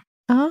sorbeter.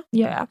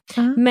 Ja.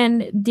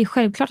 Men det är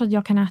självklart att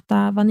jag kan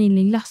äta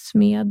vaniljglass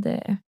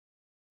med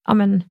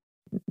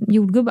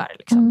jordgubbar.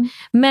 Liksom.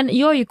 Men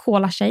jag är ju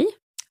kola-tjej.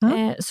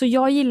 Så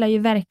jag gillar ju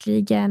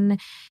verkligen,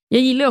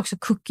 jag gillar också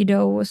cookie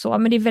dough och så,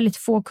 men det är väldigt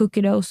få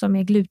cookie dough som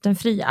är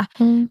glutenfria.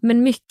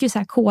 Men mycket så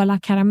här kola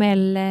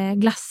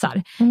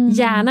karamellglassar.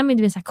 Gärna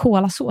med så här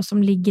kolasås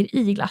som ligger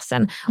i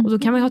glassen. Och då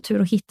kan man ju ha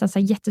tur att hitta så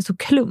här jättestor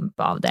klump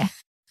av det.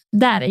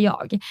 Där är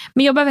jag.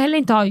 Men jag behöver heller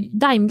inte ha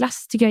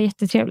daimglass, tycker jag är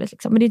jättetrevligt.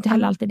 Liksom. Men det är inte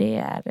heller alltid det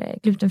är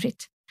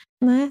glutenfritt.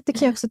 Nej, det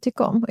kan jag också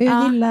tycka om. Och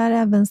jag gillar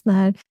även sån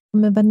här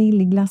med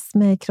vaniljglass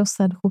med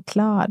krossad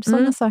choklad.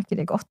 Sådana saker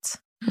är gott.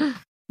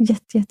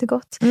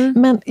 Jättegott.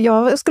 Men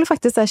jag skulle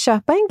faktiskt så här,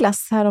 köpa en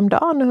glass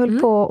häromdagen och höll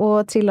på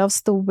att trilla av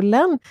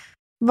stolen.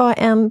 Vad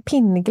en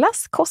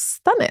pinnglass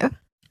kostar nu.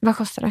 Vad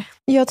kostar det?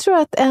 Jag tror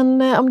att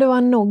om det var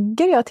en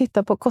nogger jag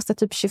tittade på, kostar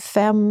typ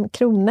 25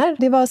 kronor.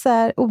 Det var så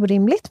här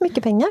orimligt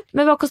mycket pengar.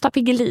 Men vad kostar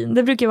Piggelin?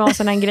 Det brukar ju vara en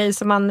sån här grej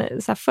som man,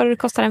 så här, förr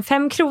kostade den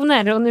 5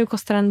 kronor och nu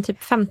kostar den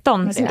typ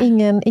 15. Det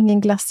är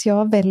ingen glass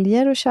jag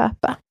väljer att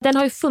köpa. Den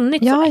har ju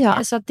funnits så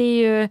länge, så att det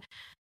är ju...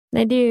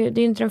 Nej, det är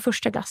ju inte den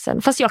första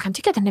glassen. Fast jag kan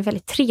tycka att den är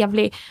väldigt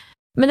trevlig.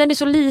 Men den är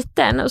så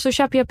liten och så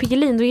köper jag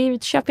Piggelin, då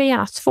köper jag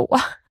gärna 2.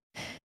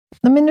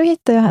 Nej, men nu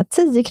hittar jag här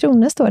 10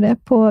 kronor står det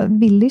på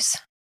Willys.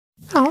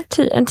 Ja,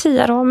 en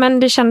 10 då. Men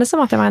det kändes som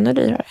att det var ännu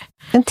dyrare.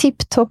 En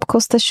tipptopp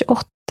kostar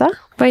 28.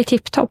 Vad är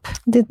tipptopp?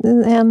 Det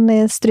är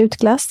en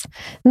strutglass.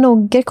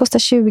 Nogger kostar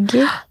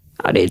 20.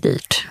 Ja, det är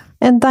dyrt.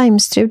 En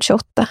daimstrut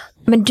 28.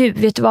 Men du,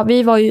 vet du vad?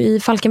 Vi var ju i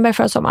Falkenberg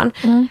förra sommaren.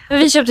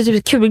 Vi köpte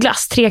typ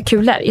kulglass, 3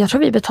 kulor. Jag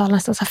tror vi betalade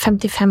nästan så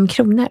 55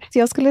 kronor.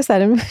 Jag skulle så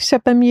här,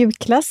 köpa en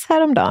mjukglass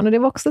häromdagen. Och det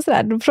var också så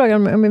där. Då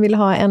frågade de om jag ville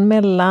ha en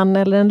mellan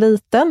eller en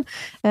liten.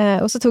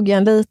 Och så tog jag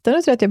en liten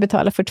och tror att jag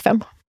betalade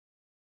 45.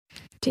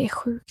 Det är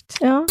sjukt.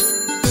 Ja.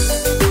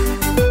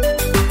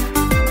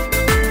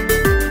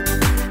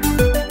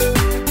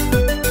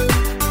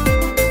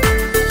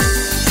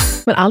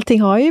 Men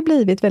allting har ju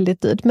blivit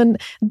väldigt dyrt. Men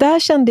där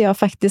kände jag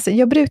faktiskt,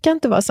 jag brukar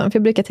inte vara sån, för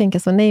jag brukar tänka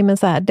så, nej men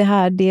så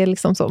här, det är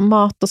liksom så,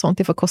 mat och sånt,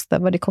 det får kosta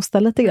vad det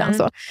kostar lite grann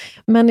så.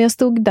 Men jag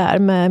stod där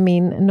med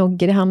min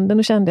nogger i handen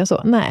och kände jag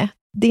så, nej,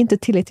 det är inte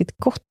tillräckligt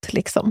gott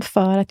liksom,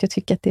 för att jag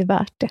tycker att det är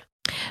värt det.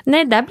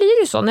 Nej, där blir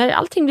det ju så. När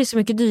allting blir så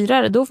mycket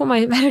dyrare, då får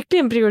man ju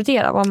verkligen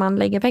prioritera vad man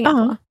lägger pengar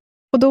på.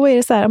 Och då är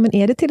det så här, men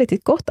är det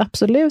tillräckligt gott?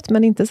 Absolut,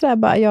 men inte så där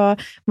bara,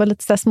 jag var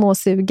lite så här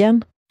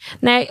småsugen.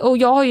 Nej, och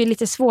jag har ju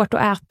lite svårt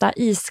att äta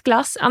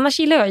isglass. Annars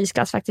gillar jag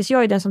isglass faktiskt.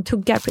 Jag är den som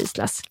tuggar på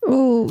isglass.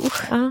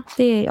 Ja,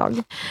 det är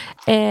jag.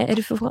 Är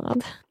du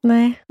förvånad?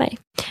 Nej.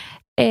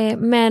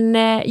 Men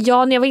när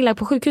jag var inlagd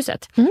på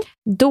sjukhuset,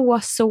 då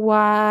så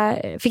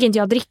fick inte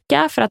jag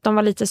dricka för att de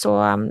var lite så,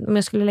 om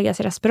jag skulle lägga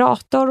sig i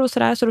respirator och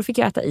sådär, så då fick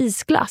jag äta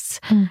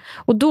isglass.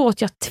 Och då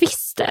åt jag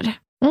Twister.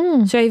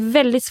 Så jag är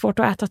väldigt svårt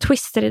att äta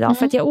Twister idag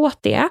för att jag åt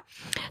det.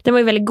 Den var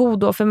ju väldigt god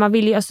då, för man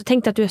vill ju, alltså,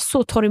 tänk att du är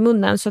så torr i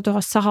munnen så att du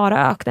har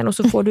Saharaöknen och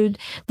så får du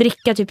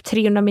dricka typ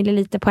 300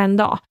 milliliter på en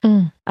dag.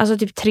 Alltså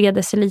typ 3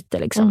 deciliter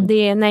liksom.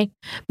 Det är, nej.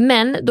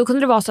 Men då kunde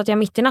det vara så att jag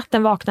mitt i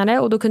natten vaknade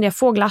och då kunde jag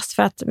få glass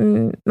för att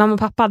mamma och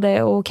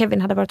pappa och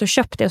Kevin hade varit och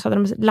köpt det och så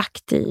hade de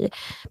lagt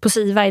på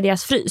Siva i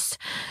deras frys.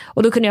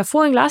 Och då kunde jag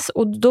få en glass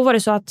och då var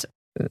det så att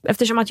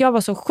eftersom att jag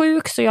var så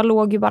sjuk så jag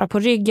låg ju bara på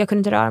rygg, jag kunde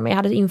inte röra mig, jag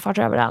hade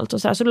infarter överallt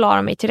och så la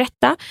de mig till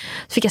rätta.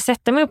 Så fick jag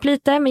sätta mig upp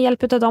lite med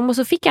hjälp av dem och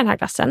så fick jag den här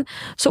glassen.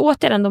 Så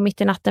åt jag den då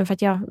mitt i natten för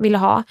att jag ville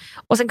ha.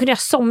 Och sen kunde jag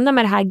somna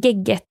med det här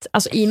gegget,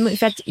 alltså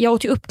för att jag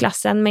åt ju upp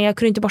glassen men jag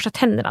kunde inte borsta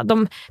tänderna.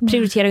 De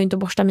prioriterar ju inte att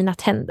borsta mina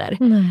tänder.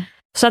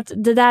 Så att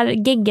det där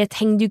gegget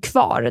hängde ju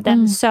kvar,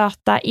 den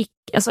söta,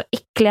 alltså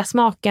äckliga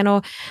smaken.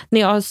 Och när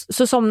jag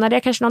så somnade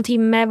jag kanske någon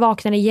timme,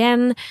 vaknade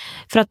igen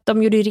för att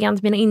de gjorde ju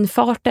rent mina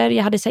infarter.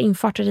 Jag hade så här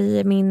infarter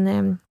i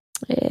min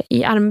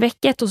i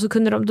armvecket och så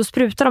då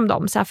sprutar de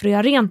dem så här för att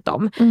göra rent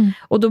dem.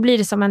 Och då blir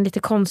det som en lite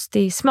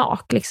konstig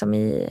smak liksom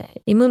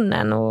i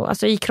munnen och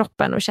alltså i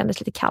kroppen och kändes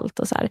lite kallt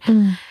och så här.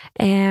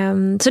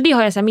 Så det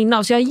har jag så här minne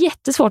av. Så jag har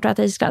jättesvårt att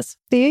äta isglass.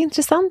 Det är ju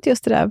intressant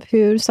just det där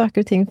hur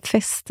saker och ting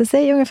fäster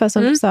sig, ungefär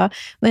som du sa.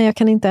 Nej, jag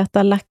kan inte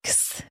äta lax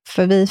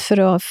för vi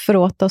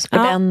förråt oss på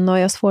den och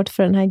jag har svårt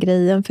för den här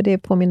grejen för det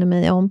påminner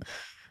mig om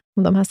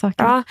de här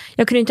sakerna. Ja,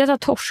 jag kunde inte äta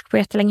torsk på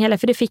jättelänge heller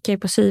för det fick jag ju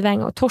på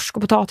syväng och torsk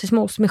och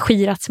potatismos med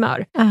skirat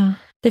smör.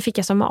 Det fick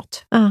jag som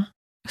mat.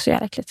 Så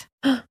jävla äckligt.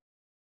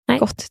 Nej.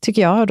 Gott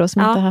tycker jag då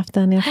som inte har haft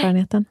den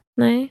erfarenheten.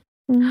 Nej.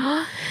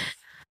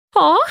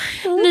 Ja,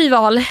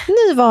 nyval.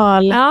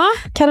 Ja.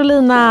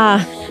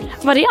 Carolina.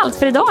 Var det allt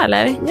för idag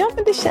eller? Ja,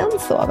 men det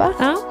känns så va?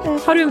 Ja.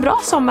 Har du en bra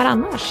sommar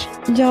annars?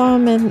 Ja,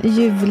 men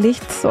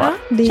ljuvligt så. Ja.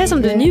 Det känns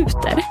som du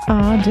njuter.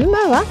 Ja, du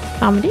med va?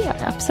 Ja, men det gör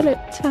jag absolut.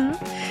 Ja.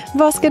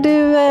 Vad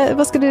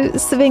ska du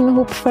svänga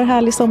ihop för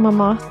härlig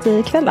sommarmat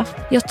ikväll då?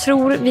 Jag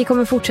tror vi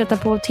kommer fortsätta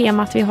på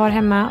temat vi har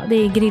hemma. Det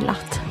är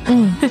grillat.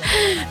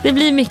 Det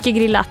blir mycket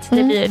grillat.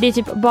 Det är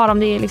typ bara om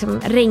det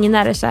liksom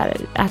regnar så här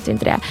äter vi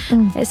inte det.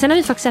 Sen har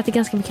vi faktiskt ätit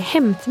ganska mycket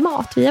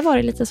hämtmat. Vi har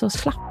varit lite så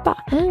slappa.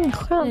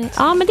 Skönt.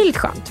 Ja, men det är lite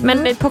skönt.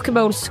 Men poke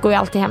bowls går ju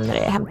alltid hem när det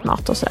är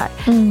hämtmat och sådär.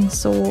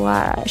 Så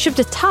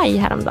köpte thai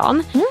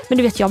häromdagen. Men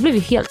du vet, jag blev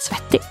ju helt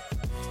svettig.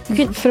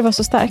 För det var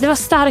så starkt. Det var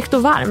starkt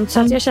och varmt så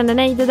att jag kände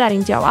nej, det där är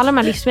inte jag. Alla de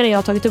här livsmedel jag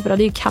har tagit upp idag,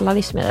 det är ju kalla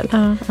livsmedel.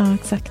 Ja,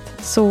 exakt.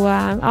 Så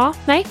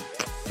nej.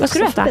 Vad ska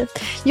du äta?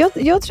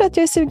 Jag tror att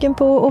jag är sugen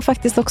på att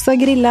faktiskt också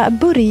grilla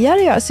burgare.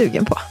 Jag är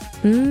sugen på.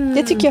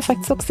 Det tycker jag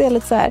faktiskt också är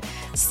lite så här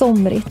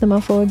somrigt när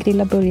man får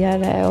grilla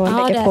burgare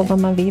och lägga på vad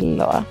man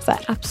vill och så här.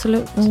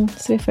 Absolut.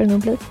 Så det får det nog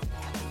bli.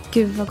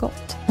 Gud vad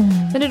gott.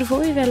 Men då får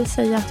vi väl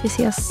säga att vi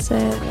ses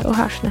och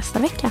hörs nästa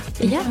vecka.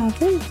 Ja.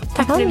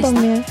 Tack för att du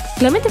lyssnade.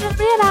 Glöm inte att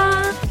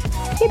prenumerera.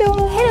 Hej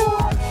då.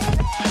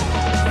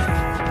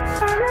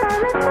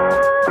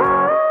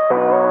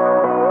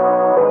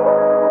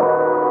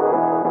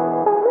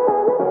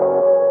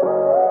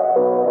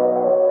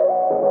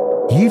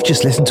 You've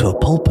just listened to a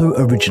Polpo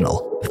original.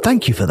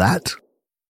 Thank you for that.